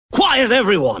Quiet,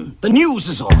 everyone! The news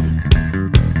is on.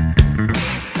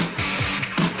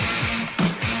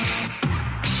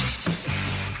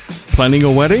 Planning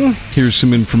a wedding? Here's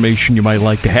some information you might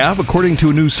like to have. According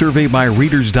to a new survey by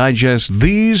Reader's Digest,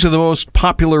 these are the most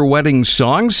popular wedding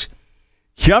songs.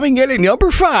 Coming in at number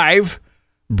 5,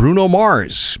 Bruno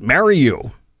Mars, Marry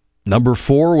You. Number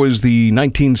 4 was the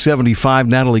 1975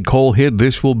 Natalie Cole hit,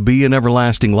 This Will Be an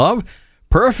Everlasting Love.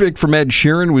 Perfect from Ed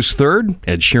Sheeran was 3rd.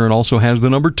 Ed Sheeran also has the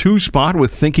number 2 spot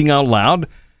with Thinking Out Loud.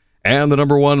 And the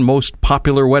number 1 most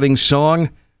popular wedding song,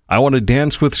 I Want to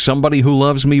Dance with Somebody Who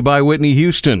Loves Me by Whitney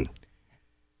Houston.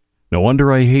 No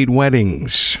wonder I hate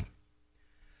weddings.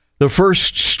 The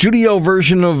first studio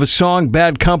version of the song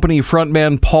Bad Company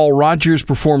frontman Paul Rodgers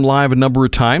performed live a number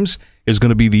of times is going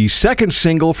to be the second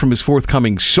single from his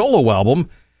forthcoming solo album.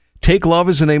 Take Love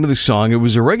is the name of the song. It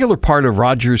was a regular part of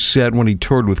Rodgers' set when he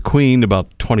toured with Queen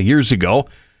about 20 years ago.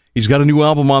 He's got a new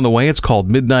album on the way. It's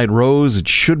called Midnight Rose. It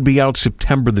should be out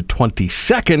September the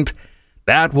 22nd.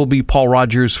 That will be Paul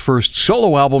Rodgers' first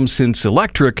solo album since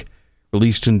Electric,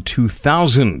 released in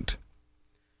 2000.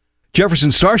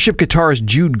 Jefferson Starship guitarist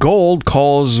Jude Gold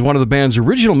calls one of the band's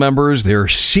original members their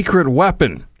secret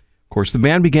weapon. Of course, the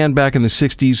band began back in the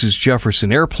 60s as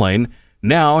Jefferson Airplane.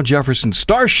 Now, Jefferson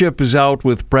Starship is out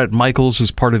with Bret Michaels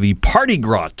as part of the Party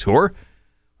Gras tour.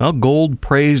 Well, Gold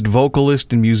praised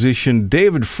vocalist and musician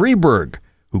David Freeberg,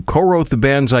 who co-wrote the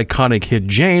band's iconic hit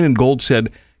Jane, and Gold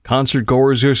said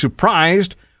concertgoers are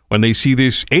surprised when they see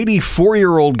this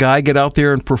 84-year-old guy get out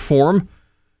there and perform.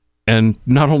 And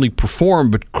not only perform,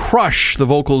 but crush the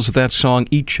vocals of that song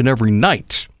each and every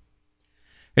night.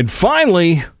 And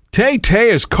finally, Tay-Tay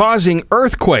is causing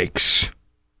earthquakes.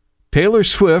 Taylor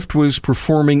Swift was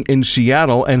performing in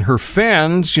Seattle, and her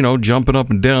fans, jumping up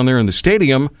and down there in the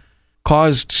stadium,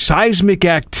 caused seismic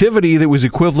activity that was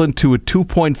equivalent to a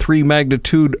 2.3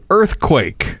 magnitude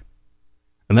earthquake.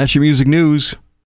 And that's your music news.